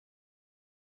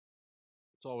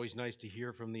It's always nice to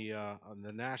hear from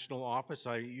the national office.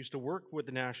 I used to work with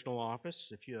the national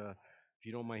office. If you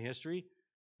know my history,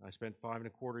 I spent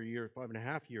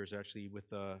 5.25 years actually, with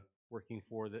working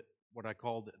for what I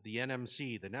called the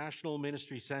NMC, the National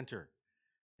Ministry Center,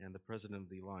 and the president of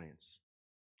the alliance.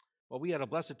 Well, we had a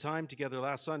blessed time together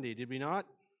last Sunday, did we not?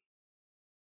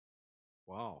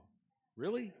 Wow,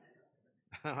 really?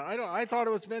 I thought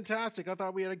it was fantastic. I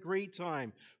thought we had a great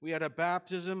time. We had a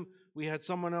baptism. We had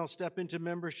someone else step into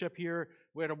membership here.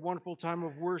 We had a wonderful time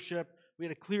of worship. We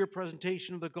had a clear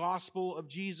presentation of the gospel of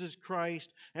Jesus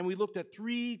Christ. And we looked at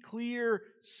 3 clear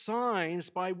signs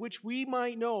by which we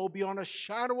might know beyond a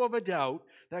shadow of a doubt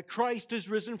that Christ is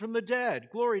risen from the dead.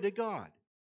 Glory to God.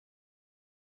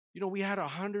 You know, we had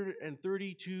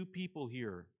 132 people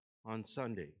here on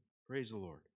Sunday. Praise the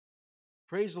Lord.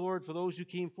 Praise the Lord for those who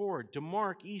came forward to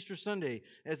mark Easter Sunday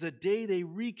as a day they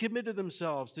recommitted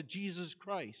themselves to Jesus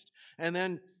Christ. And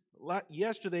then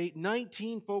yesterday,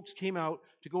 19 folks came out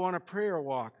to go on a prayer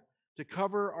walk to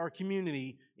cover our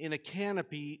community in a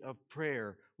canopy of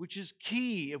prayer, which is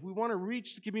key. If we want to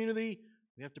reach the community,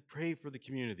 we have to pray for the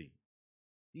community.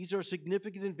 These are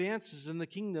significant advances in the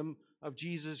kingdom of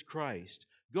Jesus Christ.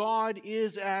 God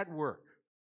is at work.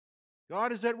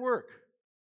 God is at work,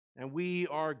 and we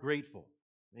are grateful.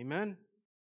 Amen?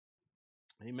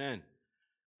 Amen.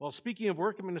 Well, speaking of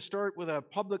work, I'm going to start with a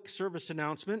public service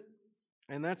announcement,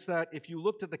 and that's that if you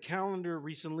looked at the calendar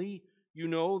recently, you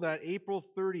know that April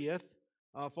 30th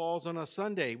falls on a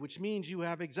Sunday, which means you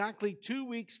have exactly 2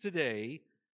 weeks today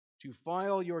to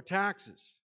file your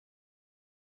taxes.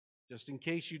 Just in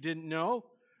case you didn't know,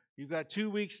 you've got 2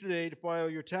 weeks today to file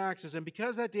your taxes, and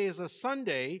because that day is a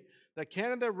Sunday, the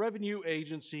Canada Revenue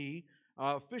Agency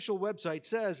official website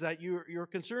says that your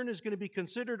concern is going to be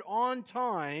considered on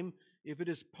time if it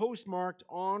is postmarked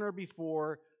on or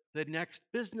before the next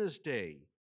business day.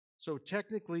 So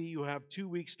technically, you have 2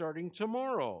 weeks starting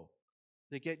tomorrow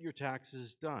to get your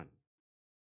taxes done.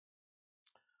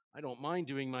 I don't mind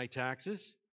doing my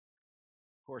taxes.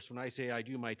 Of course, when I say I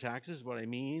do my taxes, what I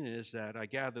mean is that I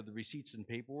gather the receipts and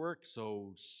paperwork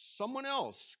so someone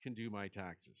else can do my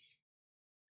taxes.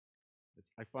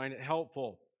 I find it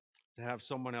helpful to have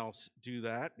someone else do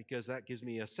that, because that gives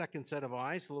me a second set of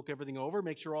eyes to look everything over,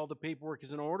 make sure all the paperwork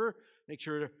is in order, make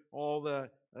sure all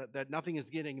that nothing is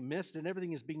getting missed and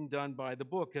everything is being done by the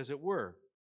book, as it were.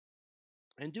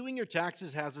 And doing your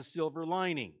taxes has a silver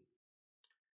lining.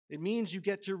 It means you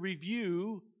get to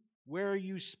review where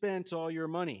you spent all your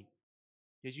money,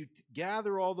 because you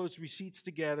gather all those receipts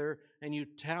together and you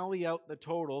tally out the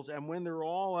totals, and when they're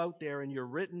all out there and you're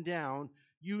written down,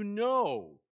 you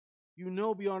know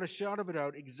beyond a shadow of a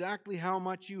doubt exactly how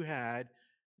much you had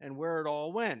and where it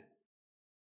all went.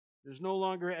 There's no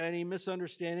longer any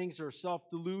misunderstandings or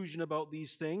self-delusion about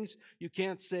these things. You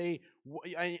can't say,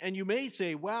 and you may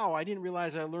say, wow, I didn't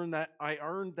realize I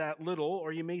earned that little,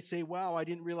 or you may say, wow, I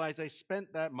didn't realize I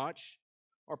spent that much,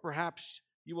 or perhaps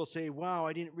you will say, wow,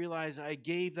 I didn't realize I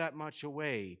gave that much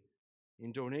away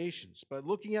in donations. But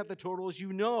looking at the totals,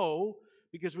 you know,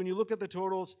 because when you look at the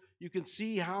totals, you can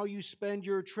see how you spend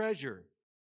your treasure.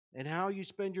 And how you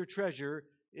spend your treasure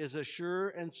is a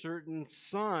sure and certain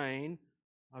sign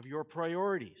of your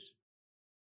priorities.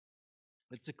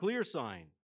 It's a clear sign,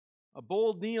 a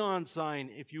bold neon sign,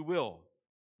 if you will,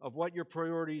 of what your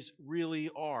priorities really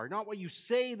are. Not what you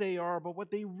say they are, but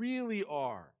what they really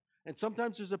are. And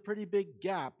sometimes there's a pretty big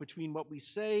gap between what we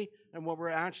say and what we're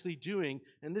actually doing,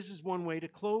 and this is one way to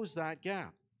close that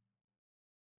gap.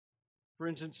 For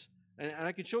instance, and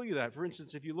I can show you that. For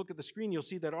instance, if you look at the screen, you'll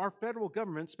see that our federal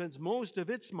government spends most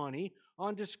of its money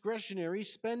on discretionary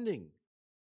spending,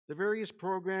 the various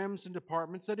programs and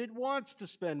departments that it wants to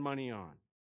spend money on,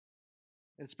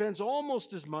 and spends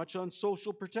almost as much on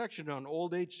social protection, on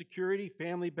old age security,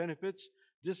 family benefits,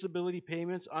 disability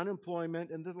payments, unemployment,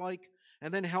 and the like,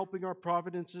 and then helping our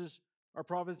provinces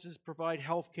provide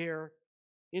health care,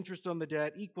 interest on the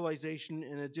debt, equalization,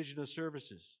 and indigenous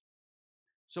services.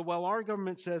 So while our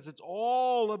government says it's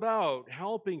all about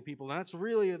helping people, that's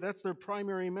their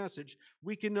primary message,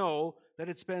 we can know that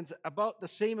it spends about the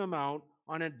same amount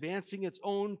on advancing its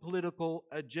own political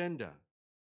agenda.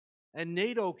 And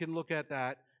NATO can look at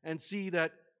that and see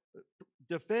that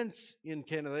defense in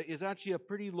Canada is actually a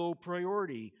pretty low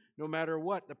priority, no matter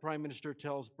what the Prime Minister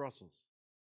tells Brussels.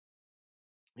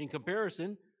 In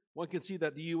comparison, one can see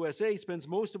that the USA spends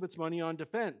most of its money on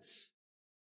defense,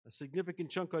 a significant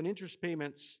chunk on interest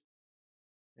payments,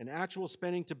 and actual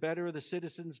spending to better the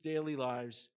citizens' daily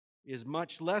lives is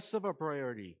much less of a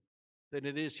priority than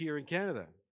it is here in Canada.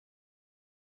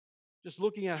 Just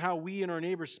looking at how we and our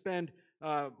neighbors spend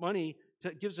money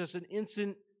gives us an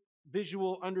instant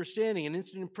visual understanding, an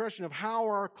instant impression of how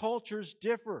our cultures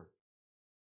differ.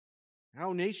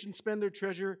 How nations spend their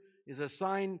treasure is a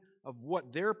sign of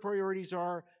what their priorities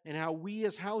are, and how we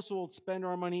as households spend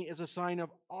our money is a sign of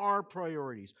our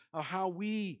priorities, of how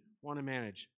we want to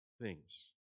manage things.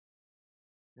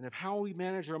 And if how we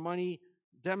manage our money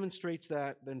demonstrates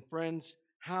that, then friends,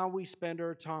 how we spend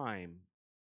our time,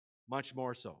 much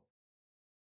more so.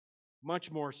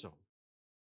 Much more so.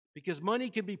 Because money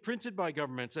can be printed by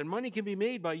governments, and money can be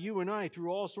made by you and I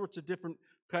through all sorts of different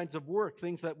kinds of work,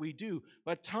 things that we do.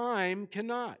 But time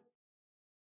cannot.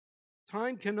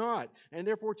 Time cannot. And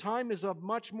therefore, time is of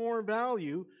much more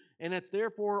value, and it's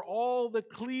therefore all the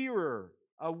clearer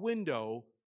a window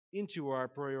into our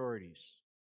priorities.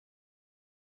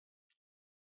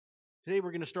 Today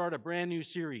we're going to start a brand new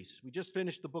series. We just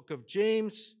finished the book of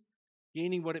James,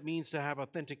 gaining what it means to have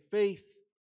authentic faith,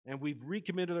 and we've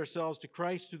recommitted ourselves to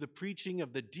Christ through the preaching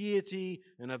of the deity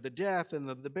and of the death and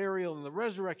of the burial and the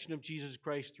resurrection of Jesus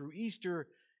Christ through Easter.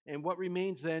 And what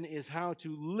remains then is how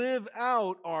to live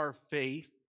out our faith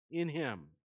in Him.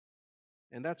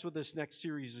 And that's what this next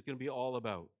series is going to be all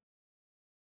about.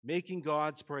 Making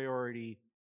God's priority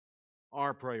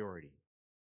our priority.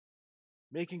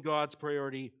 Making God's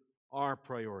priority our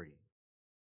priority.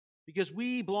 Because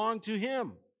we belong to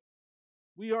Him.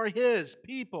 We are His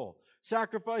people,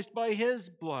 sacrificed by His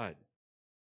blood.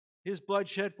 His blood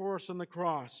shed for us on the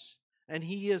cross. And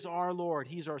He is our Lord.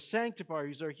 He's our sanctifier.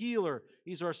 He's our healer.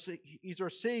 He's our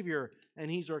Savior.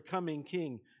 And He's our coming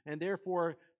King. And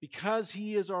therefore, because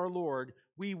He is our Lord,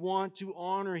 we want to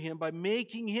honor Him by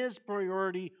making His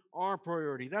priority our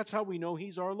priority. That's how we know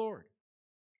He's our Lord.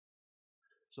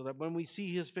 So that when we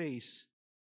see His face,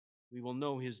 we will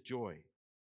know His joy.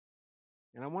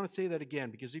 And I want to say that again,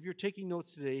 because if you're taking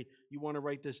notes today, you want to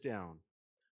write this down.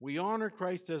 We honor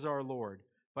Christ as our Lord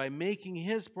by making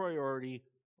His priority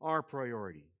our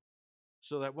priority,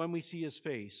 so that when we see His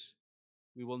face,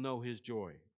 we will know His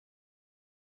joy.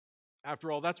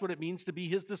 After all, that's what it means to be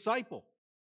His disciple.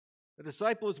 A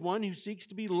disciple is one who seeks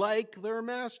to be like their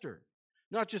master,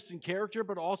 not just in character,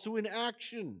 but also in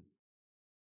action.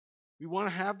 We want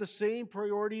to have the same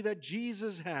priority that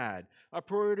Jesus had, a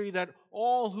priority that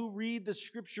all who read the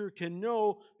Scripture can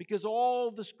know, because all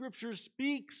the Scripture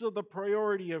speaks of the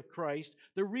priority of Christ,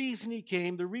 the reason He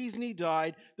came, the reason He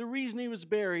died, the reason He was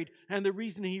buried, and the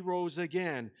reason He rose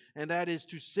again, and that is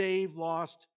to save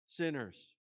lost sinners,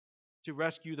 to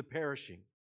rescue the perishing.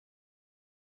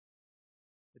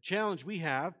 The challenge we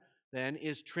have, then,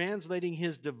 is translating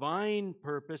His divine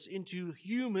purpose into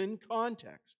human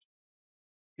context.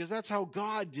 Because that's how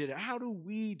God did it. How do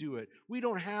we do it? We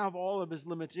don't have all of His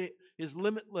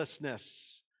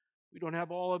limitlessness. We don't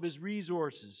have all of His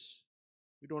resources.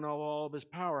 We don't have all of His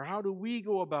power. How do we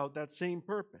go about that same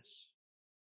purpose?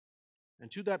 And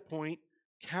to that point,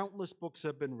 countless books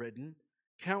have been written,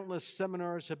 countless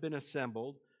seminars have been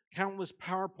assembled, countless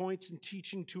PowerPoints and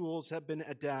teaching tools have been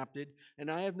adapted,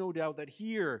 and I have no doubt that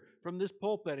here, from this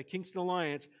pulpit at Kingston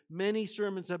Alliance, many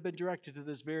sermons have been directed to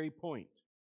this very point.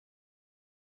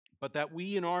 But that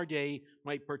we in our day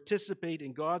might participate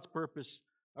in God's purpose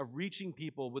of reaching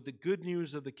people with the good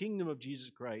news of the kingdom of Jesus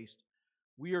Christ,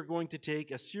 we are going to take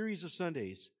a series of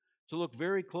Sundays to look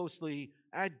very closely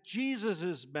at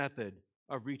Jesus' method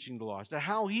of reaching the lost, at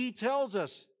how He tells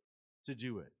us to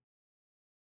do it,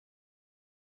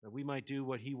 that we might do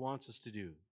what He wants us to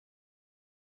do.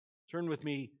 Turn with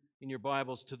me in your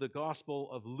Bibles to the Gospel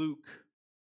of Luke.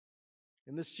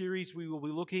 In this series, we will be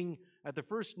looking at the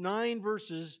first 9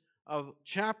 verses of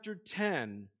chapter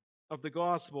 10 of the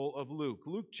Gospel of Luke.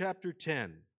 Luke chapter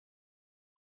 10.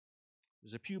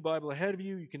 There's a pew Bible ahead of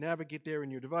you. You can navigate there in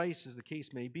your device, as the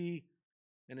case may be.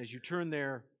 And as you turn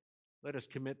there, let us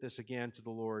commit this again to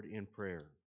the Lord in prayer.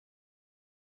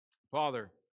 Father,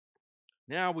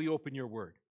 now we open your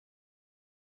word.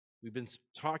 We've been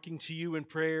talking to you in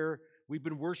prayer. We've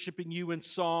been worshiping you in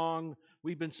song.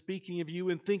 We've been speaking of you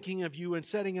and thinking of you and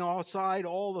setting aside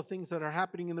all the things that are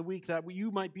happening in the week that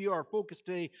you might be our focus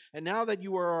today. And now that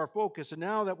you are our focus, and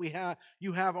now that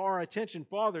you have our attention,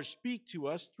 Father, speak to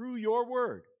us through your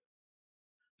word.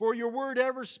 For your word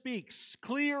ever speaks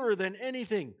clearer than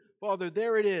anything. Father,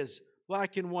 there it is,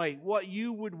 black and white, what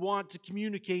you would want to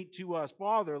communicate to us.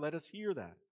 Father, let us hear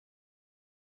that.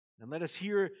 And let us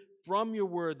hear from your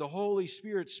word, the Holy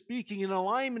Spirit speaking in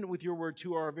alignment with your word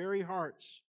to our very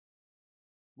hearts.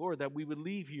 Lord, that we would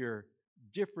leave here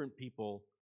different people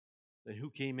than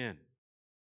who came in.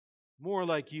 More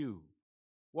like you,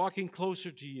 walking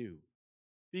closer to you,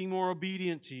 being more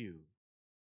obedient to you,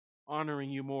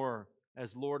 honoring you more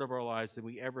as Lord of our lives than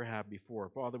we ever have before.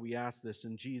 Father, we ask this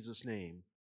in Jesus' name.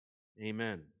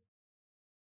 Amen.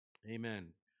 Amen.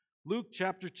 Luke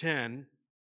chapter 10,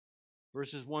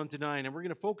 verses 1 to 9. And we're going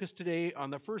to focus today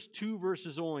on the first two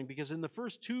verses only, because in the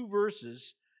first two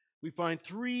verses, we find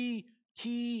three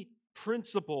key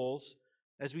principles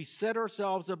as we set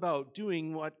ourselves about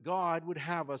doing what God would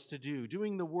have us to do,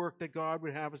 doing the work that God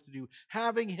would have us to do,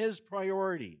 having His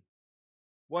priority,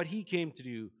 what He came to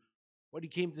do, what He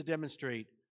came to demonstrate,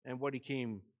 and what He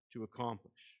came to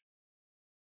accomplish.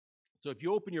 So if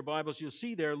you open your Bibles, you'll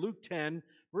see there, Luke 10,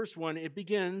 verse 1, it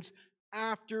begins,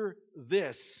 after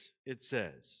this, it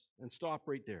says. And stop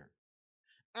right there.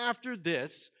 After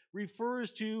this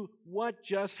refers to what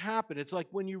just happened. It's like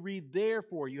when you read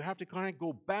therefore, you have to kind of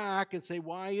go back and say,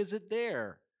 why is it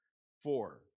there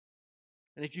for?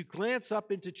 And if you glance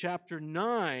up into chapter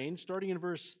 9, starting in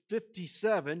verse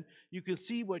 57, you can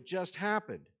see what just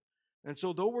happened. And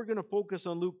so though we're going to focus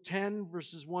on Luke 10,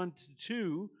 verses 1 to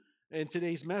 2, in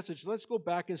today's message, let's go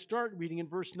back and start reading in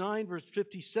verse 9, verse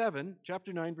 57,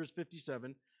 chapter 9, verse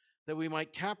 57, that we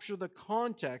might capture the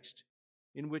context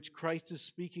in which Christ is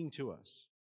speaking to us.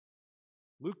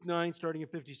 Luke 9, starting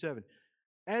at 57.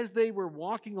 As they were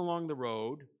walking along the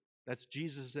road, that's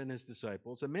Jesus and his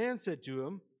disciples, a man said to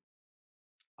him,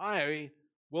 I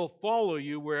will follow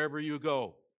you wherever you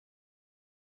go.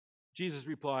 Jesus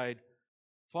replied,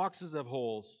 foxes have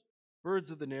holes, birds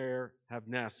of the air have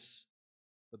nests,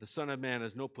 but the Son of Man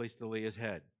has no place to lay his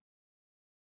head.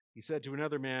 He said to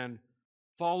another man,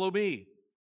 follow me.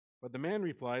 But the man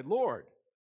replied, Lord,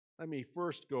 let me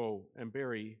first go and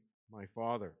bury my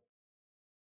father.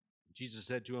 Jesus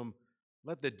said to him,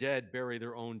 let the dead bury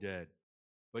their own dead,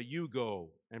 but you go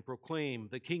and proclaim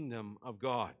the kingdom of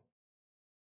God.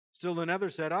 Still another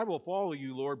said, I will follow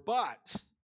you, Lord, but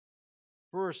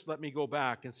first let me go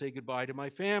back and say goodbye to my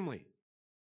family.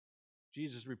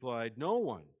 Jesus replied, no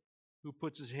one who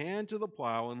puts his hand to the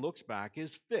plow and looks back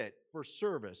is fit for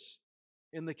service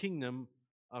in the kingdom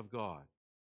of God.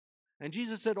 And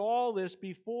Jesus said all this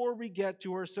before we get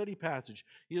to our study passage.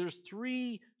 There's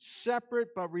three separate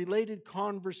but related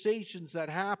conversations that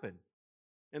happen,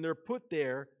 and they're put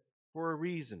there for a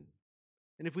reason.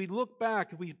 And if we look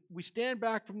back, if we stand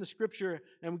back from the Scripture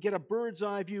and we get a bird's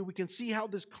eye view, we can see how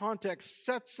this context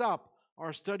sets up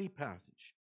our study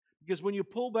passage. Because when you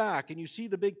pull back and you see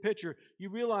the big picture, you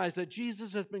realize that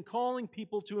Jesus has been calling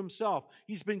people to himself.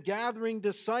 He's been gathering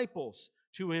disciples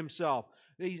to himself.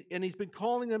 And he's been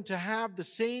calling them to have the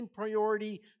same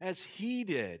priority as he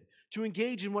did, to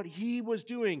engage in what he was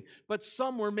doing. But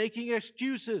some were making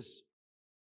excuses.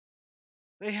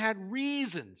 They had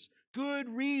reasons, good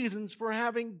reasons for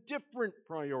having different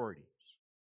priorities.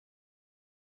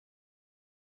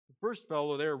 The first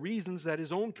fellow there reasons that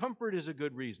his own comfort is a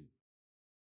good reason.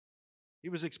 He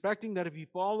was expecting that if he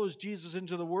follows Jesus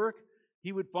into the work,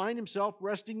 he would find himself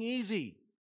resting easy.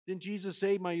 Didn't Jesus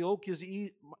say, my yoke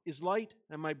is light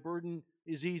and my burden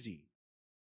is easy?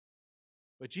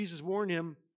 But Jesus warned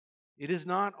him, it is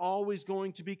not always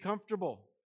going to be comfortable.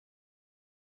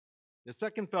 The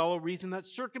second fellow reasoned that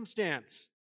circumstance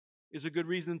is a good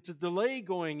reason to delay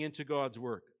going into God's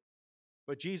work.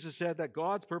 But Jesus said that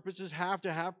God's purposes have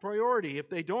to have priority. If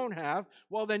they don't have,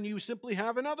 well, then you simply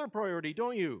have another priority,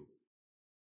 don't you?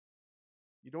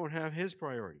 You don't have his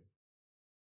priority.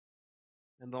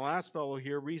 And the last fellow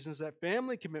here reasons that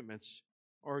family commitments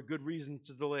are a good reason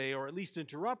to delay or at least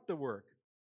interrupt the work.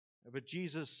 But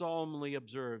Jesus solemnly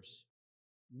observes,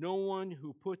 no one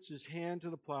who puts his hand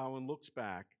to the plow and looks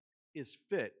back is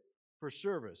fit for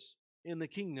service in the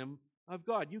kingdom of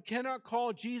God. You cannot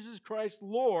call Jesus Christ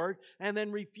Lord and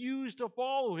then refuse to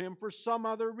follow him for some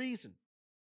other reason.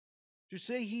 To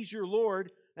say he's your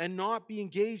Lord and not be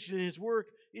engaged in his work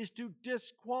is to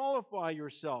disqualify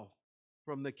yourself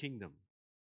from the kingdom.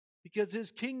 Because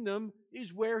his kingdom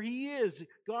is where he is.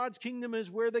 God's kingdom is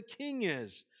where the king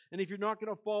is. And if you're not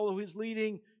going to follow his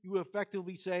leading, you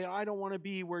effectively say, I don't want to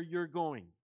be where you're going.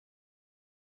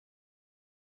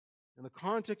 And the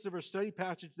context of our study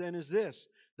passage then is this: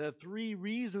 the three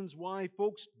reasons why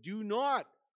folks do not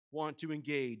want to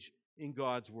engage in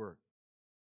God's work.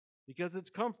 Because it's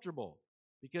comfortable,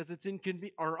 because it's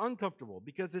uncomfortable,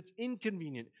 because it's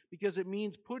inconvenient, because it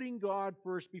means putting God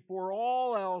first before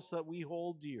all else that we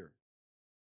hold dear.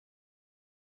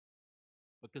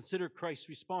 But consider Christ's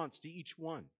response to each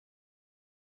one.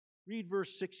 Read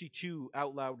verse 62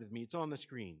 out loud with me. It's on the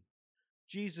screen.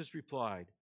 Jesus replied,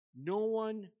 no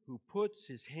one who puts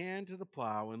his hand to the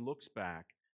plow and looks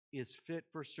back is fit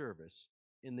for service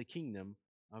in the kingdom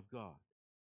of God.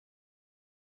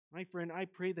 My friend, I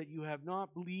pray that you have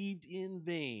not believed in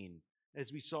vain,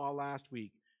 as we saw last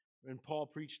week, When Paul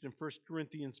preached in 1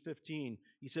 Corinthians 15,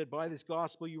 he said, by this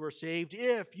gospel you are saved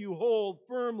if you hold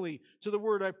firmly to the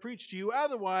word I preached to you.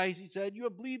 Otherwise, he said, you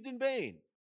have believed in vain.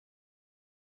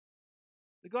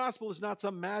 The gospel is not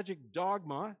some magic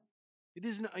dogma. It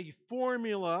isn't a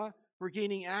formula for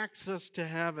gaining access to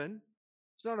heaven.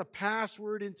 It's not a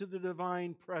password into the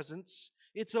divine presence.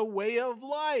 It's a way of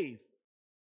life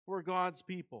for God's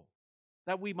people,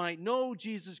 that we might know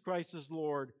Jesus Christ as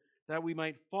Lord, that we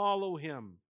might follow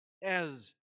him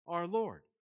as our Lord.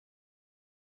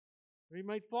 We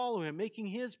might follow him, making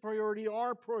his priority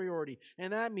our priority,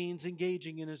 and that means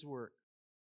engaging in his work.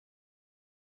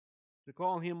 To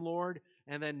call him Lord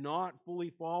and then not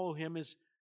fully follow him is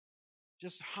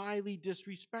just highly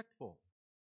disrespectful.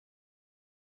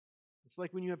 It's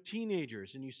like when you have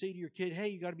teenagers and you say to your kid, hey,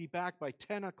 you got to be back by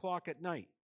 10 o'clock at night.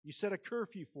 You set a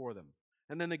curfew for them.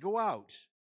 And then they go out.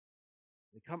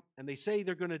 They come and they say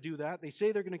they're going to do that. They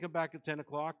say they're going to come back at 10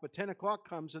 o'clock, but 10 o'clock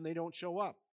comes and they don't show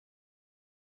up.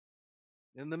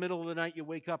 In the middle of the night, you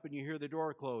wake up and you hear the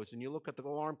door close and you look at the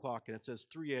alarm clock and it says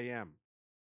 3 a.m.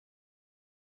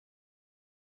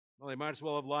 Well, they might as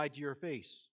well have lied to your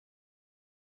face.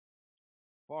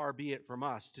 Far be it from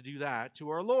us to do that to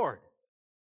our Lord.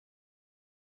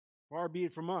 Far be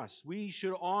it from us. We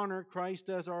should honor Christ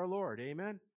as our Lord.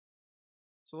 Amen?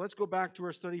 So let's go back to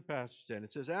our study passage then.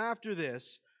 It says, after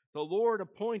this, the Lord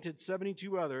appointed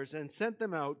 72 others and sent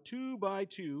them out 2 by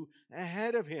 2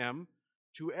 ahead of him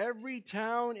to every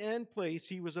town and place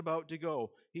he was about to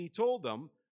go. He told them,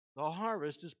 the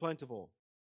harvest is plentiful,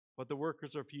 but the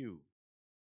workers are few.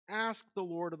 Ask the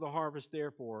Lord of the harvest,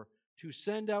 therefore, to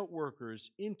send out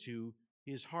workers into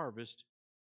his harvest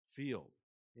field.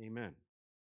 Amen.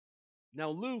 Now,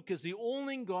 Luke is the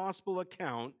only gospel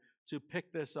account to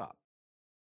pick this up.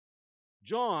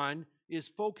 John is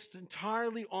focused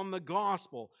entirely on the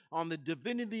gospel, on the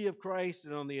divinity of Christ,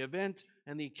 and on the event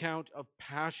and the account of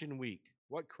Passion Week,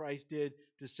 what Christ did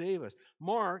to save us.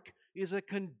 Mark is a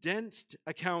condensed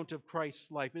account of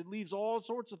Christ's life. It leaves all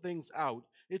sorts of things out.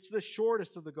 It's the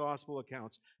shortest of the gospel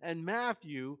accounts. And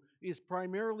Matthew is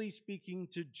primarily speaking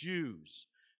to Jews.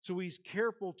 So he's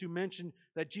careful to mention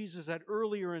that Jesus had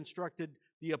earlier instructed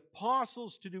the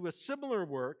apostles to do a similar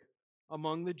work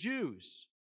among the Jews,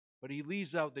 but he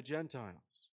leaves out the Gentiles.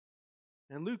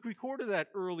 And Luke recorded that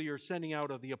earlier sending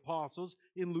out of the apostles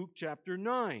in Luke chapter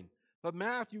 9. But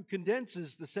Matthew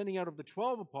condenses the sending out of the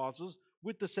 12 apostles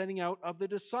with the sending out of the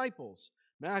disciples.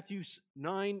 Matthew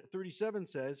 9:37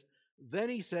 says, then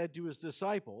he said to his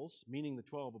disciples, meaning the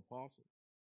 12 apostles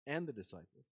and the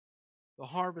disciples, the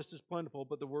harvest is plentiful,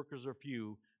 but the workers are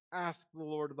few. Ask the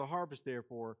Lord of the harvest,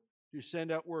 therefore, to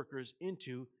send out workers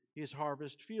into his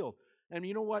harvest field. And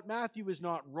you know what? Matthew is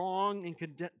not wrong in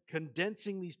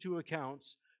condensing these two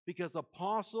accounts, because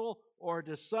apostle or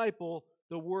disciple,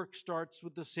 the work starts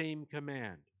with the same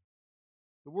command.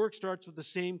 The work starts with the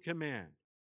same command.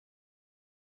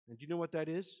 And do you know what that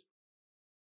is?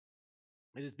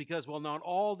 It is because, well, not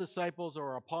all disciples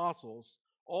are apostles,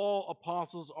 all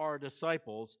apostles are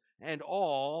disciples, and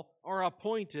all are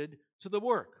appointed to the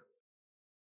work.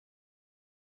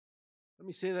 Let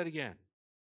me say that again.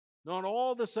 Not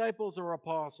all disciples are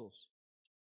apostles,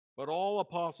 but all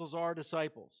apostles are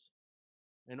disciples,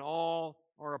 and all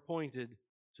are appointed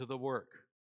to the work.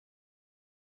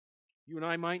 You and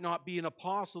I might not be an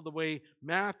apostle the way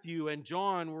Matthew and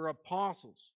John were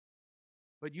apostles,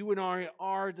 but you and I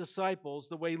are disciples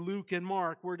the way Luke and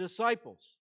Mark were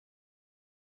disciples.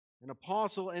 An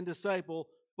apostle and disciple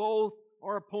both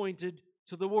are appointed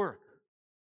to the work.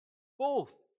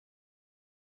 Both.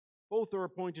 Both are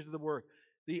appointed to the work.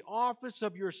 The office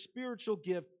of your spiritual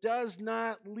gift does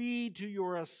not lead to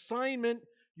your assignment.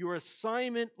 Your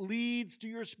assignment leads to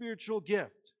your spiritual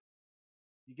gift.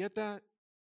 You get that?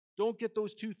 Don't get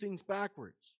those two things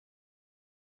backwards.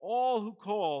 All who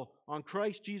call on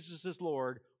Christ Jesus as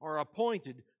Lord are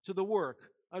appointed to the work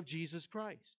of Jesus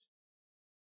Christ.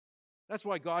 That's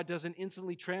why God doesn't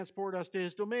instantly transport us to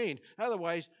his domain.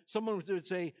 Otherwise, someone would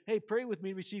say, hey, pray with me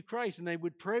to receive Christ. And they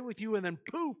would pray with you and then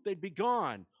poof, they'd be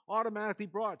gone, automatically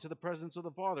brought to the presence of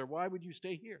the Father. Why would you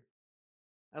stay here?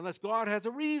 Unless God has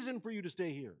a reason for you to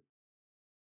stay here.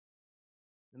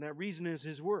 And that reason is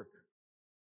his work.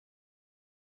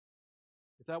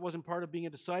 If that wasn't part of being a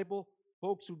disciple,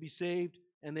 folks would be saved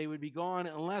and they would be gone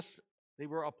unless they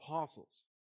were apostles.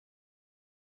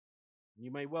 You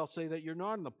may well say that you're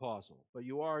not an apostle, but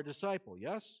you are a disciple,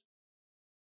 yes?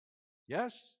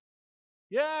 Yes?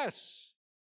 Yes!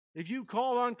 If you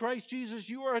call on Christ Jesus,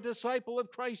 you are a disciple of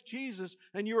Christ Jesus,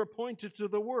 and you're appointed to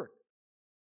the work.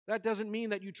 That doesn't mean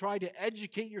that you try to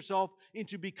educate yourself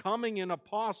into becoming an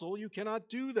apostle. You cannot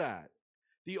do that.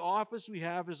 The office we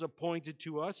have is appointed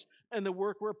to us, and the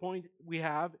work we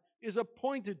have is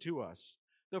appointed to us.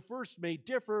 The first may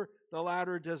differ, the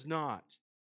latter does not.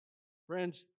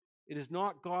 Friends, it is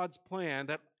not God's plan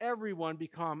that everyone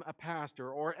become a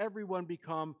pastor or everyone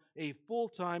become a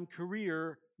full-time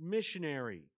career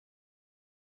missionary.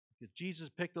 Because Jesus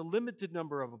picked a limited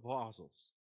number of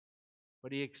apostles,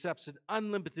 but he accepts an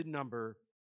unlimited number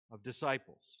of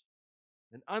disciples.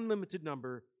 An unlimited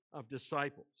number of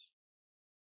disciples.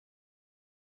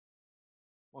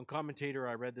 One commentator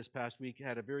I read this past week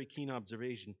had a very keen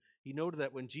observation. He noted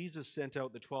that when Jesus sent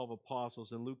out the 12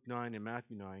 apostles in Luke 9 and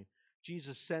Matthew 9,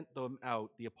 Jesus sent them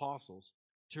out, the apostles,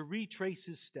 to retrace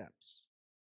his steps.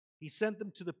 He sent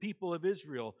them to the people of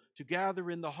Israel to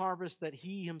gather in the harvest that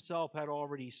he himself had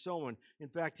already sown. In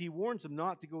fact, he warns them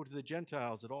not to go to the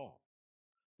Gentiles at all.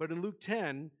 But in Luke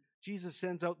 10, Jesus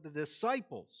sends out the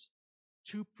disciples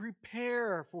to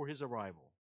prepare for his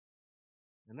arrival.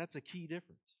 And that's a key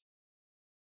difference.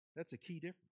 That's a key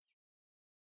difference.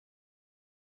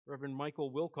 Reverend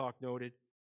Michael Wilcock noted,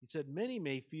 he said, many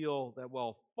may feel that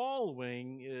while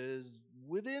following is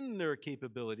within their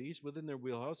capabilities, within their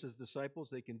wheelhouse, as disciples,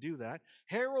 they can do that.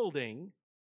 Heralding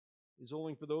is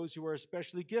only for those who are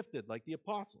especially gifted, like the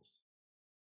apostles.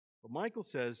 But Michael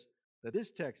says that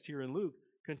this text here in Luke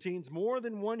contains more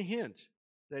than one hint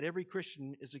that every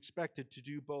Christian is expected to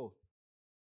do both.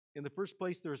 In the first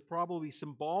place, there is probably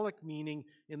symbolic meaning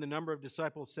in the number of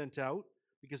disciples sent out,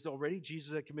 because already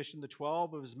Jesus had commissioned the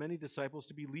 12 of his many disciples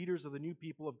to be leaders of the new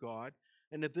people of God.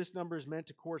 And if this number is meant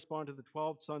to correspond to the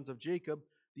 12 sons of Jacob,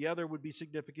 the other would be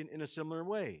significant in a similar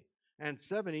way. And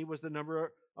 70 was the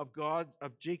number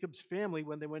of Jacob's family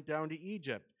when they went down to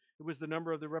Egypt. It was the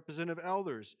number of the representative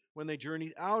elders when they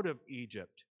journeyed out of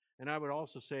Egypt. And I would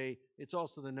also say it's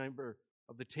also the number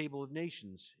of the table of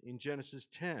nations in Genesis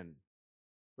 10.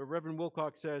 But Reverend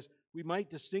Wilcox says, we might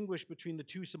distinguish between the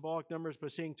two symbolic numbers by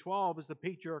saying 12 is the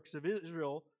patriarchs of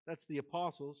Israel, that's the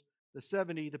apostles. The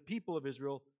 70, the people of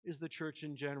Israel, is the church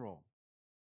in general.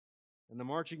 And the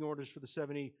marching orders for the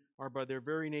 70 are by their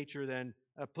very nature then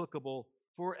applicable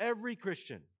for every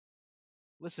Christian.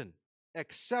 Listen,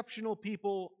 exceptional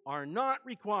people are not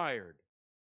required.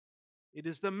 It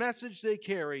is the message they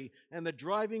carry and the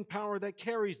driving power that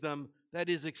carries them that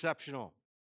is exceptional.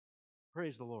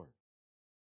 Praise the Lord.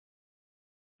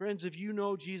 Friends, if you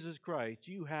know Jesus Christ,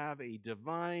 you have a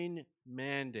divine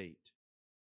mandate.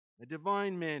 A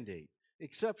divine mandate.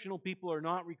 Exceptional people are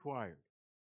not required.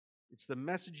 It's the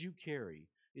message you carry.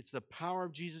 It's the power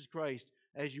of Jesus Christ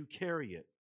as you carry it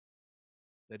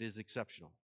that is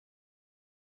exceptional.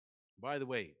 By the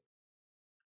way,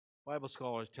 Bible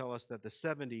scholars tell us that the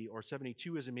 70 or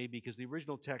 72 as it may be, because the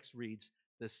original text reads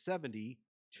the 70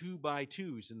 2 by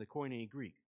 2s in the Koine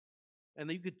Greek.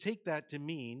 And you could take that to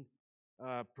mean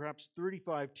perhaps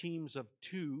 35 teams of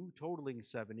 2, totaling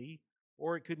 70,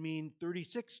 or it could mean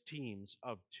 36 teams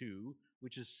of 2,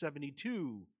 which is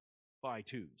 72 by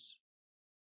 2s.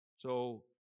 So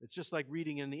it's just like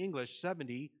reading in the English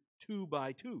 72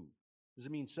 by 2. Does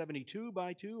it mean 72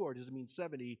 by 2, or does it mean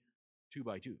 72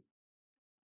 by 2?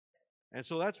 And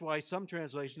so that's why some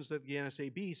translations like the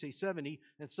NSAB say 70,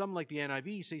 and some like the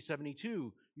NIV say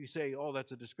 72. You say, oh,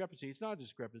 that's a discrepancy. It's not a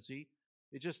discrepancy.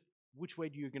 It's just which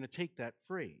way you're going to take that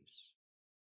phrase.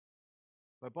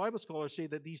 But Bible scholars say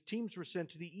that these teams were sent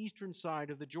to the eastern side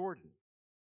of the Jordan,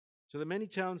 to the many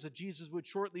towns that Jesus would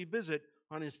shortly visit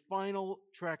on his final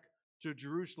trek to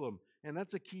Jerusalem. And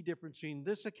that's a key difference between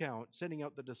this account, sending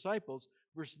out the disciples,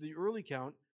 versus the early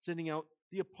account, sending out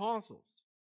the apostles.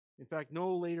 In fact,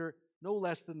 no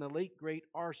less than the late, great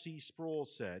R.C. Sproul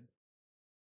said,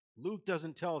 Luke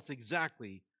doesn't tell us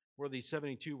exactly where these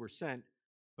 72 were sent,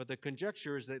 but the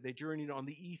conjecture is that they journeyed on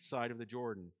the east side of the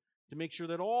Jordan to make sure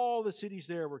that all the cities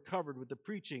there were covered with the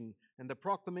preaching and the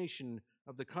proclamation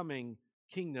of the coming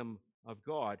kingdom of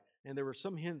God. And there were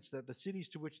some hints that the cities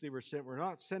to which they were sent were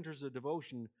not centers of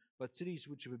devotion, but cities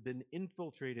which had been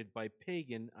infiltrated by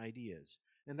pagan ideas.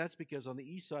 And that's because on the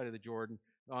east side of the Jordan,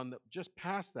 just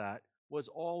past that, was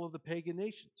all of the pagan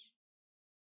nations.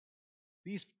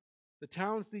 The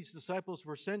towns these disciples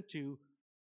were sent to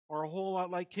are a whole lot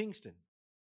like Kingston,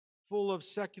 full of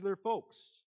secular folks,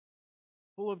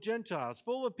 full of Gentiles,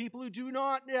 full of people who do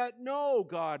not yet know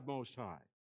God Most High,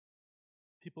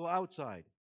 people outside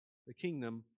the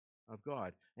kingdom of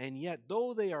God. And yet,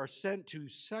 though they are sent to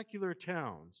secular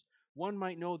towns, one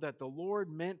might know that the Lord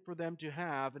meant for them to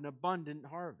have an abundant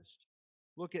harvest.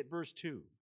 Look at verse 2.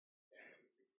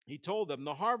 He told them,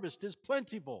 the harvest is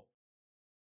plentiful,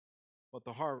 but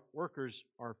the workers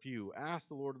are few. Ask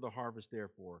the Lord of the harvest,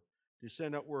 therefore, to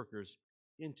send out workers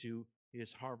into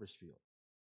his harvest field.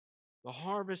 The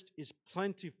harvest is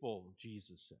plentiful,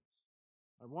 Jesus says.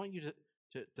 I want you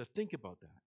to think about that.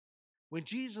 When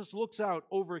Jesus looks out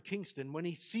over Kingston, when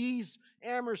he sees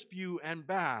Amherstview and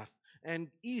Bath and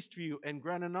Eastview and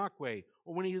Grananoque,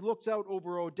 or when he looks out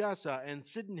over Odessa and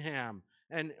Sydenham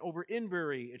and over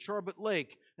Inverary and Charlotte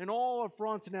Lake and all of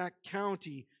Frontenac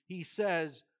County, he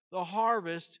says, the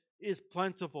harvest is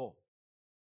plentiful.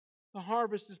 The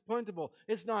harvest is plentiful.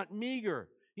 It's not meager.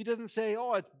 He doesn't say,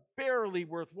 oh, it's barely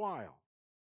worthwhile.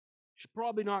 Should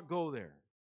probably not go there.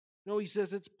 No, he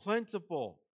says it's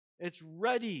plentiful. It's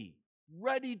ready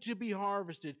to be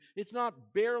harvested. It's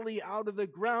not barely out of the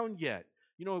ground yet.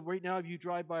 You know, right now, if you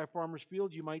drive by a farmer's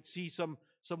field, you might see some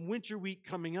winter wheat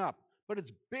coming up, but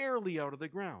it's barely out of the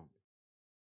ground.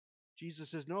 Jesus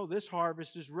says, no, this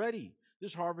harvest is ready.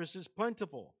 This harvest is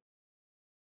plentiful.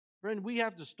 Friend, we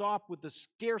have to stop with the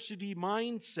scarcity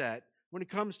mindset when it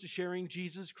comes to sharing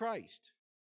Jesus Christ.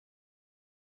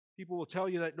 People will tell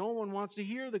you that no one wants to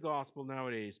hear the gospel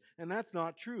nowadays, and that's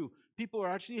not true. People are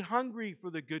actually hungry for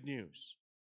the good news.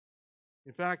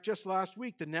 In fact, just last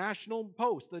week, the National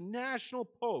Post,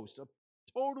 a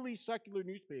totally secular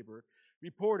newspaper,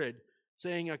 reported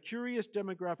saying a curious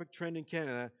demographic trend in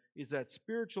Canada is that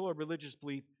spiritual or religious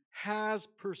belief has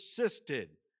persisted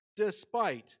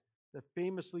despite the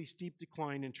famously steep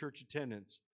decline in church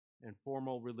attendance and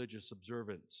formal religious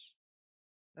observance.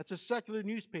 That's a secular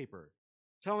newspaper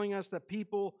telling us that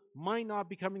people might not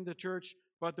be coming to church,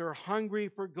 but they're hungry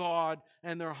for God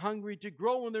and they're hungry to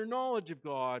grow in their knowledge of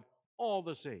God all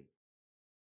the same.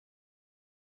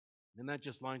 And that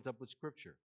just lines up with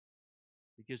Scripture.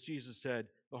 Because Jesus said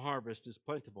the harvest is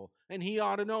plentiful. And he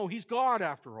ought to know he's God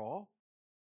after all.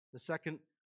 The second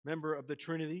member of the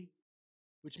Trinity,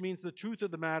 which means the truth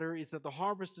of the matter is that the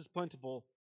harvest is plentiful.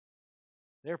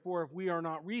 Therefore, if we are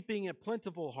not reaping a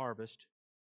plentiful harvest,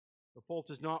 the fault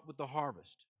is not with the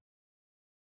harvest.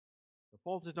 The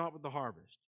fault is not with the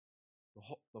harvest.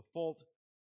 The fault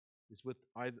is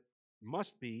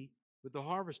must be with the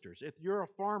harvesters. If you're a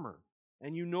farmer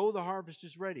and you know the harvest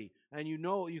is ready, and you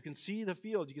know you can see the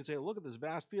field, you can say, look at this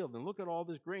vast field, and look at all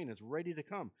this grain, it's ready to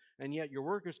come. And yet your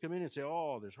workers come in and say,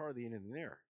 oh, there's hardly anything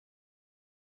there.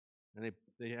 And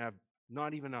they have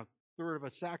not even a third of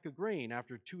a sack of grain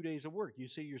after 2 days of work. You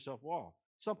say to yourself, wow,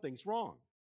 something's wrong.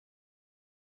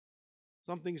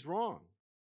 Something's wrong.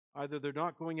 Either they're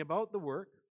not going about the work,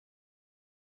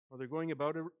 or they're going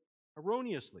about it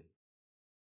erroneously.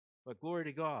 But glory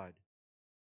to God,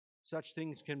 such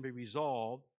things can be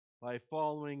resolved by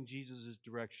following Jesus'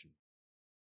 direction.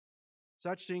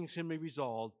 Such things can be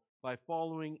resolved by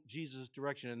following Jesus'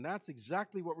 direction. And that's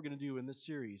exactly what we're going to do in this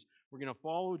series. We're going to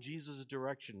follow Jesus'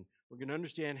 direction. We're going to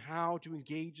understand how to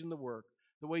engage in the work,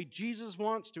 the way Jesus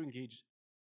wants to engage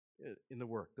in the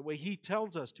work, the way he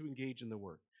tells us to engage in the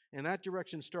work. And that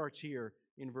direction starts here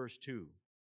in verse 2.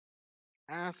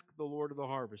 Ask the Lord of the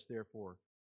harvest, therefore,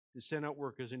 to send out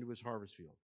workers into his harvest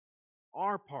field.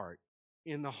 Our part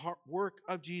in the work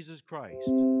of Jesus Christ,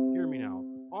 hear me now,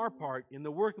 our part in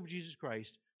the work of Jesus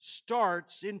Christ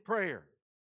starts in prayer.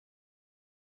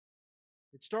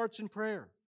 It starts in prayer.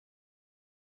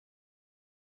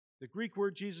 The Greek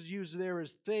word Jesus used there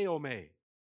is theome.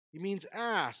 It means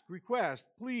ask, request,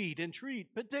 plead,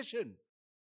 entreat, petition.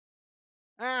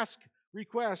 Ask,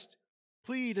 request,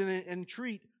 plead, and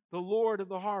entreat the Lord of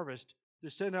the harvest to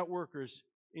send out workers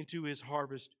into his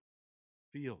harvest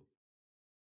field.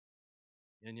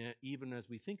 And yet, even as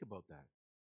we think about that,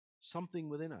 something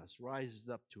within us rises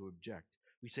up to object.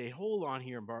 We say, hold on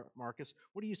here, Marcus.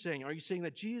 What are you saying? Are you saying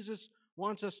that Jesus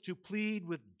wants us to plead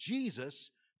with Jesus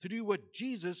to do what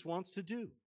Jesus wants to do?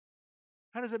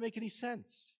 How does that make any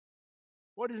sense?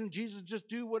 Why doesn't Jesus just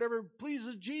do whatever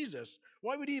pleases Jesus?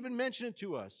 Why would he even mention it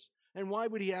to us? And why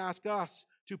would he ask us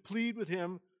to plead with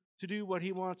him to do what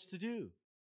he wants to do?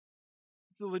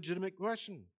 It's a legitimate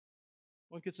question.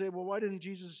 One could say, well, why didn't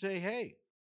Jesus say, hey,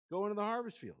 go into the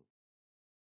harvest field?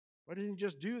 Why didn't he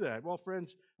just do that? Well,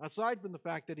 friends, aside from the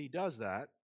fact that he does that,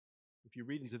 if you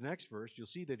read into the next verse, you'll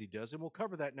see that he does, and we'll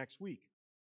cover that next week.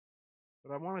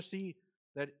 But I want to see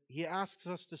that he asks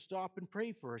us to stop and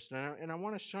pray first, and I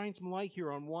want to shine some light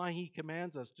here on why he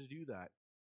commands us to do that,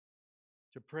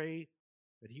 to pray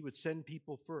that he would send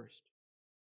people first.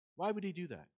 Why would he do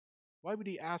that? Why would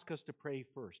he ask us to pray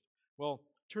first? Well,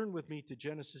 turn with me to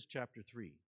Genesis chapter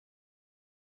 3.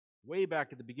 Way back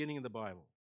at the beginning of the Bible.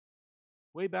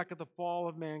 Way back at the fall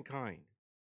of mankind.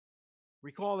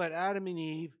 Recall that Adam and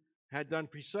Eve had done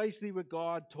precisely what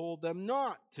God told them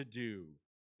not to do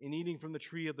in eating from the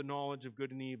tree of the knowledge of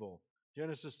good and evil.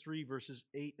 Genesis 3 verses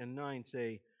 8 and 9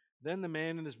 say, Then the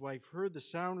man and his wife heard the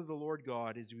sound of the Lord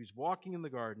God as he was walking in the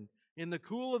garden in the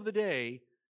cool of the day,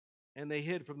 and they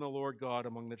hid from the Lord God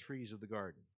among the trees of the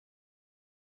garden.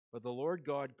 But the Lord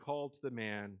God called to the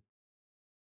man,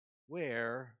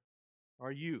 "Where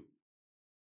are you?"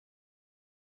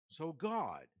 So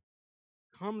God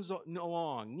comes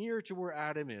along near to where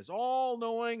Adam is. All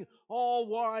knowing, all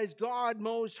wise, God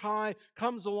Most High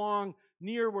comes along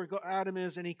near where Adam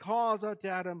is, and he calls out to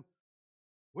Adam,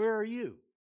 "Where are you?"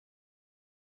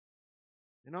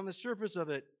 And on the surface of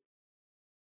it,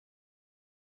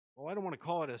 well, I don't want to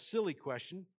call it a silly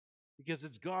question because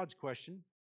it's God's question.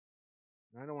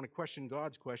 And I don't want to question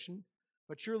God's question,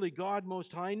 but surely God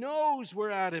Most High knows where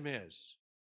Adam is.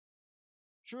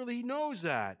 Surely he knows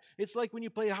that. It's like when you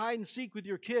play hide and seek with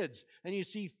your kids and you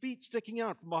see feet sticking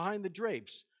out from behind the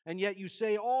drapes, and yet you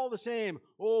say all the same,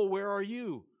 "Oh, where are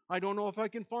you? I don't know if I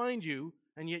can find you,"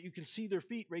 and yet you can see their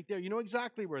feet right there. You know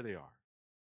exactly where they are.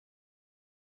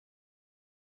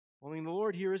 Only the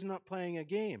Lord here is not playing a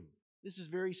game. This is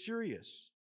very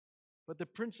serious. But the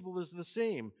principle is the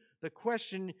same. The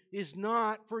question is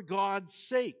not for God's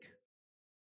sake.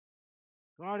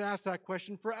 God asked that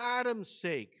question for Adam's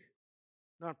sake,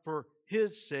 not for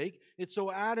his sake. It's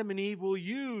so Adam and Eve will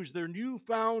use their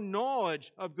newfound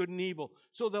knowledge of good and evil.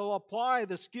 So they'll apply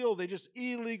the skill they just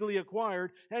illegally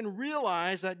acquired and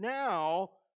realize that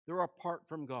now they're apart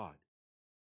from God.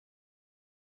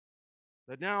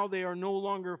 That now they are no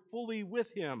longer fully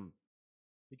with Him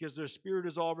because their spirit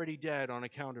is already dead on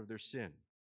account of their sin.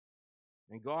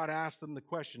 And God asked them the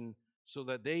question so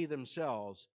that they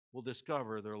themselves will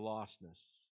discover their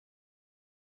lostness.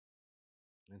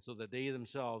 And so that they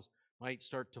themselves might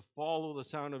start to follow the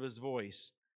sound of His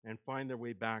voice and find their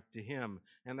way back to Him.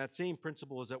 And that same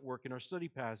principle is at work in our study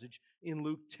passage in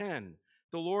Luke 10.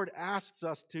 The Lord tells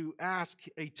us to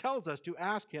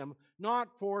ask Him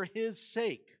not for His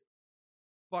sake,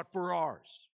 but for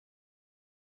ours.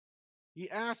 He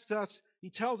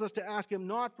tells us to ask Him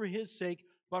not for His sake,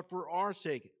 but for our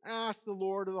sake. Ask the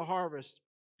Lord of the harvest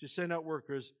to send out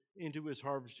workers into His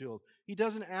harvest field. He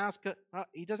doesn't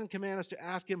command us to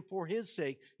ask Him for His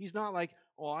sake. He's not like,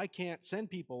 "Oh, I can't send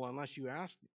people unless you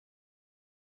ask me."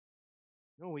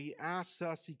 No, He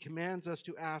commands us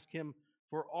to ask Him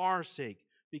for our sake.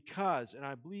 Because, and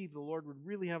I believe the Lord would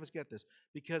really have us get this,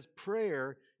 because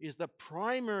prayer is the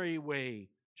primary way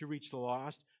to reach the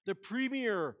lost, the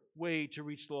premier way to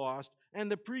reach the lost, and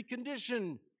the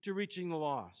precondition to reaching the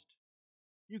lost.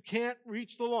 You can't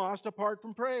reach the lost apart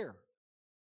from prayer.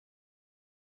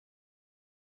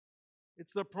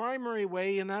 It's the primary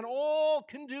way, and that all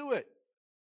can do it.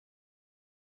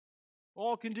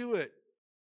 All can do it.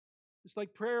 It's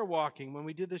like prayer walking. When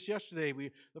we did this yesterday,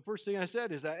 the first thing I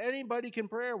said is that anybody can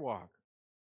prayer walk.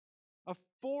 A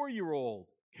 4-year-old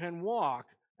can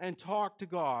walk and talk to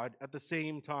God at the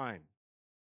same time.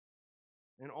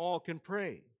 And all can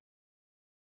pray.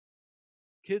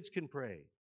 Kids can pray.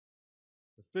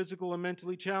 The physical and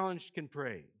mentally challenged can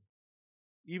pray.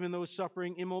 Even those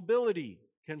suffering immobility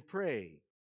can pray.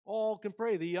 All can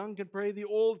pray. The young can pray. The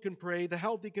old can pray. The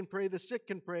healthy can pray. The sick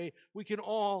can pray. We can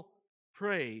all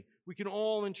pray. We can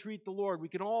all entreat the Lord. We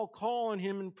can all call on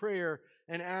Him in prayer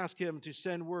and ask Him to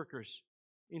send workers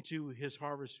into His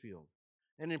harvest field.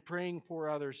 And in praying for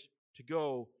others to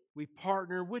go, we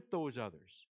partner with those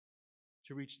others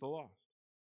to reach the lost.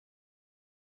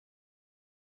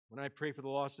 When I pray for the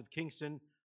lost of Kingston,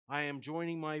 I am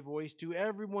joining my voice to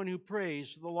everyone who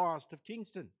prays for the lost of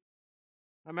Kingston.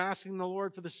 I'm asking the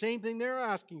Lord for the same thing they're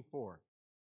asking for.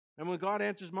 And when God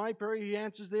answers my prayer, He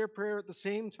answers their prayer at the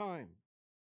same time.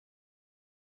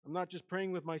 I'm not just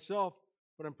praying with myself,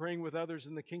 but I'm praying with others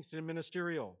in the Kingston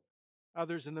Ministerial,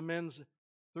 others in the men's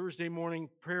Thursday morning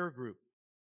prayer group,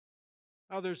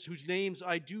 others whose names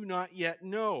I do not yet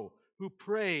know, who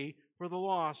pray for the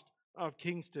lost of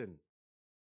Kingston,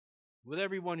 with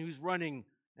everyone who's running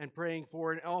and praying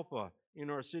for an Alpha in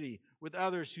our city, with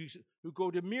others who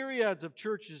go to myriads of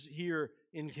churches here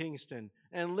in Kingston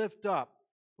and lift up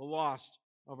the lost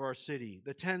of our city,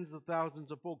 the tens of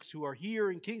thousands of folks who are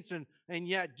here in Kingston and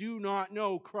yet do not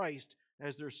know Christ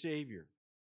as their Savior.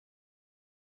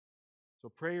 So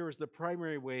prayer is the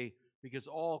primary way because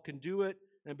all can do it,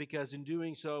 and because in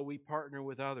doing so we partner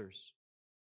with others.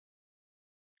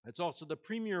 It's also the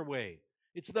premier way.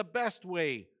 It's the best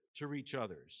way to reach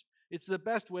others. It's the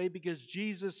best way because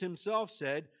Jesus Himself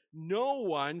said, "No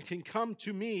one can come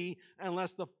to me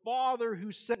unless the Father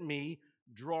who sent me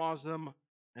draws them,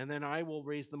 and then I will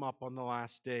raise them up on the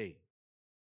last day."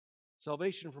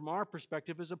 Salvation from our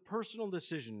perspective is a personal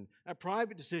decision, a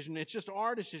private decision. It's just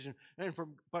our decision.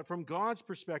 But from God's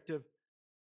perspective,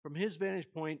 from His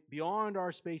vantage point, beyond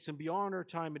our space and beyond our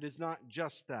time, it is not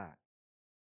just that.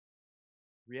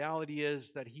 Reality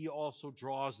is that He also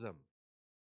draws them.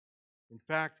 In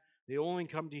fact, they only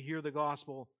come to hear the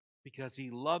gospel because he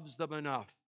loves them enough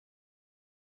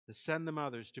to send them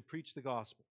others to preach the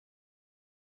gospel.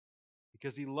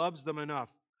 Because he loves them enough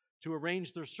to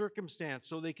arrange their circumstance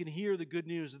so they can hear the good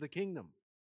news of the kingdom.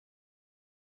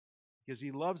 Because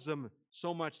he loves them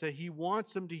so much that he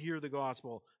wants them to hear the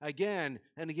gospel again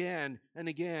and again and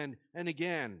again and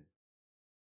again.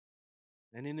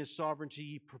 And in his sovereignty,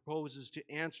 he proposes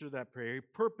to answer that prayer. He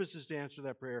purposes to answer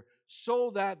that prayer so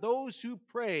that those who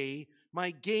pray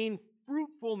might gain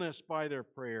fruitfulness by their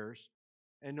prayers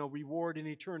and no reward in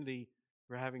eternity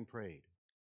for having prayed.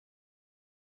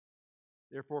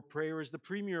 Therefore, prayer is the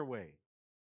premier way.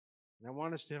 And I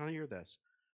want us to hear this.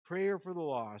 Prayer for the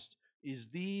lost is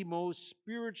the most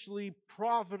spiritually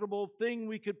profitable thing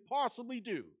we could possibly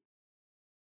do.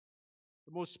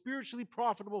 The most spiritually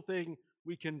profitable thing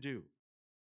we can do.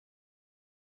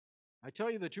 I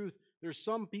tell you the truth, there's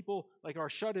some people like our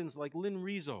shut-ins, like Lynn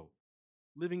Rizzo,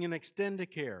 living in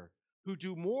extended care, who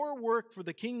do more work for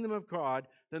the kingdom of God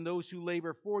than those who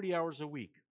labor 40 hours a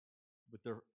week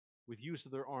with use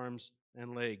of their arms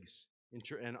and legs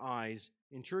and eyes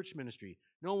in church ministry.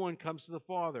 No one comes to the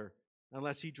Father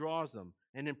unless he draws them.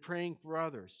 And in praying for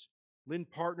others, Lynn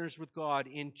partners with God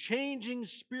in changing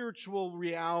spiritual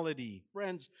reality.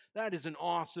 Friends, that is an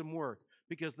awesome work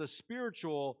because the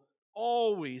spiritual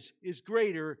always is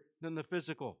greater than the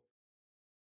physical.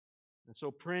 And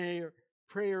so prayer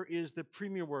is the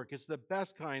premier work. It's the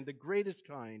best kind, the greatest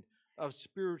kind of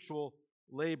spiritual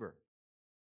labor.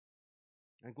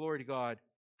 And glory to God,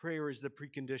 prayer is the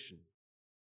precondition.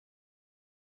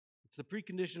 It's the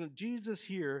precondition of Jesus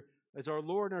here, as our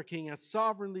Lord and our King, has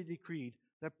sovereignly decreed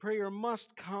that prayer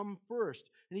must come first.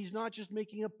 And he's not just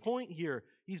making a point here.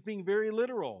 He's being very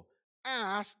literal.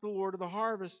 Ask the Lord of the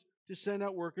harvest to send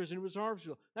out workers into his harvest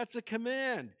field. That's a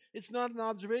command. It's not an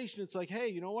observation. It's like, hey,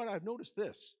 you know what? I've noticed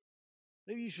this.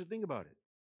 Maybe you should think about it.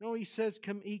 No, he says,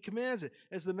 he commands it.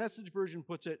 As the Message version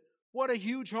puts it, what a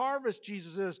huge harvest,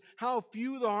 Jesus says. How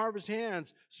few the harvest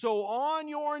hands. So on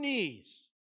your knees,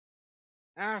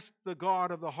 ask the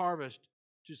God of the harvest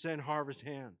to send harvest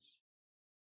hands.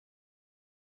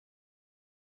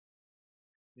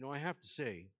 You know, I have to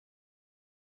say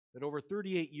that over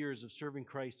 38 years of serving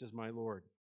Christ as my Lord,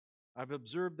 I've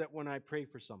observed that when I pray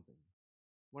for something,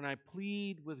 when I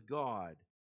plead with God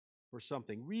for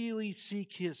something, really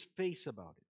seek his face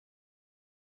about it,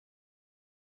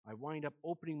 I wind up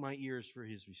opening my ears for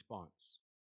his response.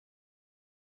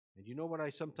 And you know what I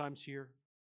sometimes hear?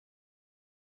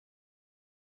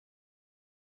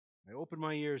 I open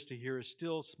my ears to hear a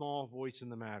still small voice in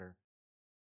the matter.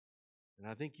 And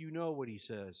I think you know what he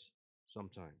says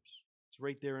sometimes. It's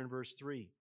right there in verse 3.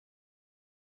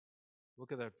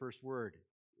 Look at that first word,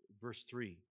 verse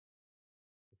 3.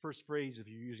 The first phrase if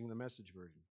you're using the Message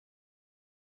version.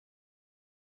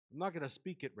 I'm not going to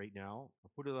speak it right now.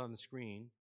 I'll put it on the screen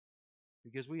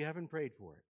because we haven't prayed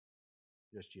for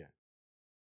it just yet.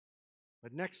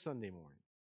 But next Sunday morning,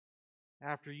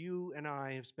 after you and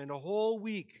I have spent a whole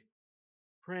week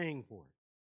praying for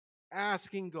it,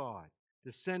 asking God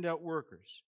to send out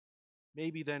workers,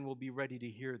 maybe then we'll be ready to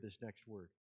hear this next word.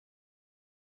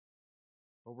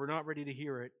 But we're not ready to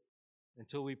hear it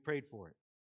until we prayed for it.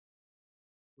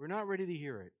 We're not ready to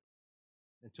hear it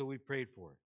until we prayed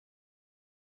for it.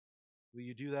 Will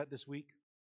you do that this week?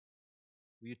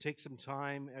 Will you take some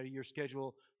time out of your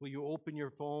schedule? Will you open your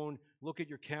phone, look at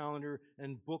your calendar,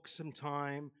 and book some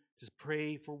time to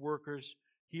pray for workers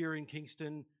here in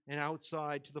Kingston and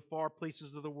outside to the far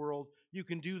places of the world? You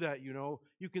can do that, you know.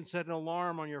 You can set an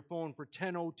alarm on your phone for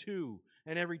 10:02,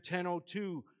 and every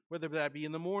 10:02, whether that be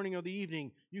in the morning or the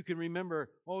evening, you can remember,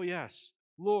 oh yes,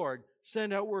 Lord,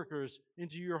 send out workers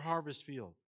into your harvest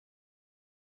field.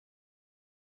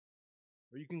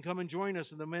 Or you can come and join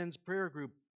us in the men's prayer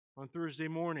group on Thursday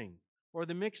morning, or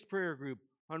the mixed prayer group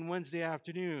on Wednesday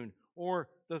afternoon, or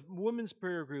the women's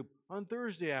prayer group on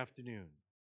Thursday afternoon,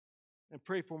 and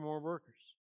pray for more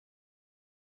workers.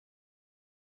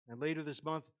 And later this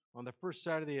month, on the first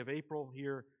Saturday of April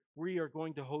here, we are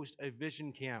going to host a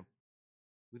vision camp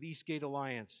with Eastgate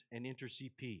Alliance and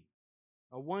InterCP,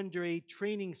 a one-day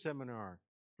training seminar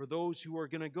for those who are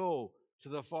going to go to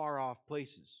the far-off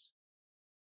places.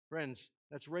 Friends,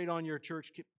 that's right on your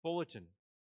church bulletin.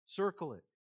 Circle it.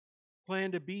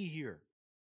 Plan to be here.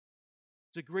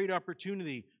 It's a great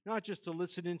opportunity, not just to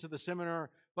listen into the seminar,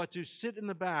 but to sit in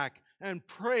the back and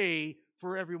pray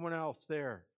for everyone else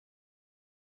there,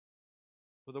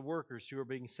 for the workers who are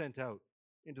being sent out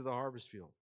into the harvest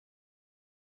field.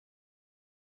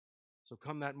 So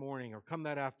come that morning or come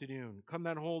that afternoon, come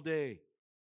that whole day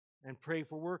and pray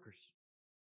for workers.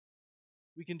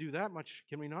 We can do that much,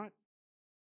 can we not?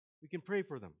 we can pray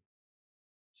for them.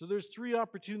 So there's 3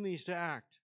 opportunities to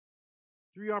act,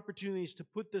 3 opportunities to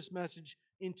put this message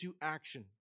into action.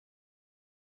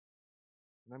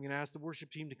 And I'm going to ask the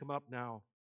worship team to come up now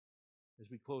as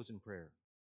we close in prayer.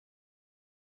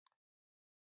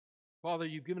 Father,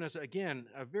 you've given us, again,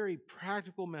 a very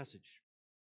practical message.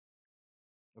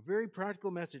 A very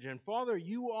practical message. And Father,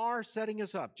 you are setting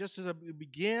us up, just as we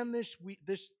began this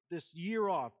year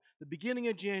off, the beginning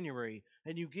of January,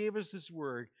 and you gave us this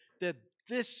word, that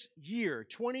this year,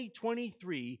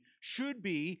 2023, should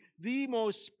be the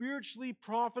most spiritually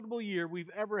profitable year we've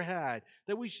ever had.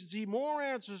 That we should see more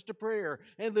answers to prayer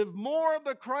and live more of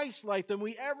the Christ life than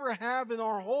we ever have in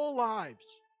our whole lives.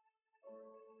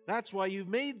 That's why you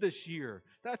made this year.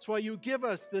 That's why you give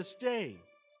us this day.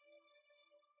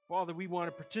 Father, we want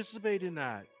to participate in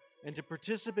that. And to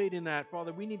participate in that,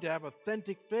 Father, we need to have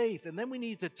authentic faith. And then we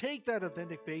need to take that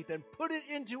authentic faith and put it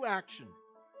into action.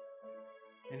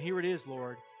 And here it is,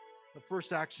 Lord. The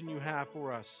first action you have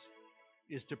for us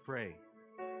is to pray.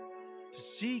 To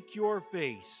seek your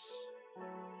face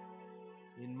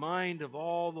in mind of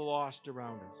all the lost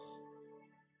around us.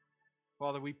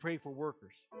 Father, we pray for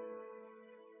workers.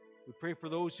 We pray for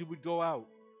those who would go out.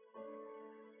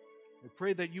 We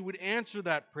pray that you would answer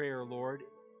that prayer, Lord.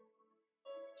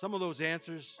 Some of those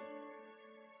answers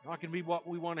not going to be what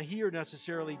we want to hear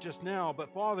necessarily just now,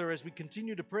 but Father, as we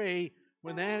continue to pray,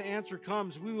 when that answer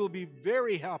comes, we will be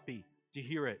very happy to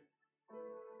hear it.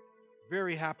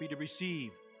 Very happy to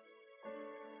receive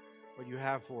what you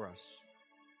have for us.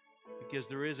 Because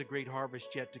there is a great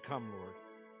harvest yet to come, Lord.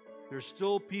 There's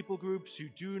still people groups who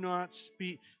do not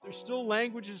speak. There's still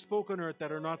languages spoken on earth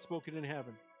that are not spoken in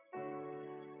heaven.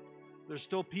 There's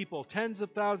still people, tens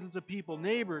of thousands of people,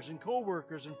 neighbors and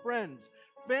co-workers and friends,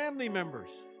 family members,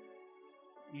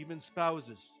 even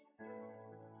spouses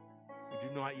who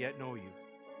do not yet know you.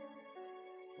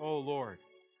 Oh, Lord,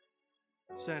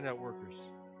 send out workers.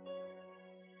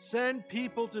 Send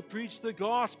people to preach the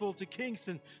gospel to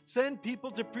Kingston. Send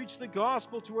people to preach the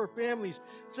gospel to our families.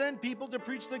 Send people to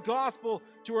preach the gospel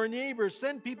to our neighbors.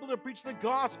 Send people to preach the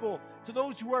gospel to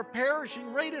those who are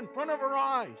perishing right in front of our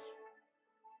eyes.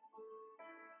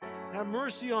 Have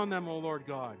mercy on them, O Lord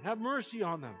God. Have mercy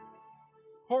on them.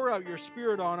 Pour out your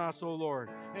Spirit on us, O Lord,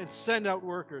 and send out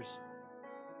workers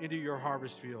into your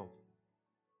harvest field.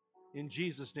 In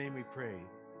Jesus' name we pray.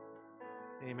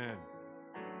 Amen.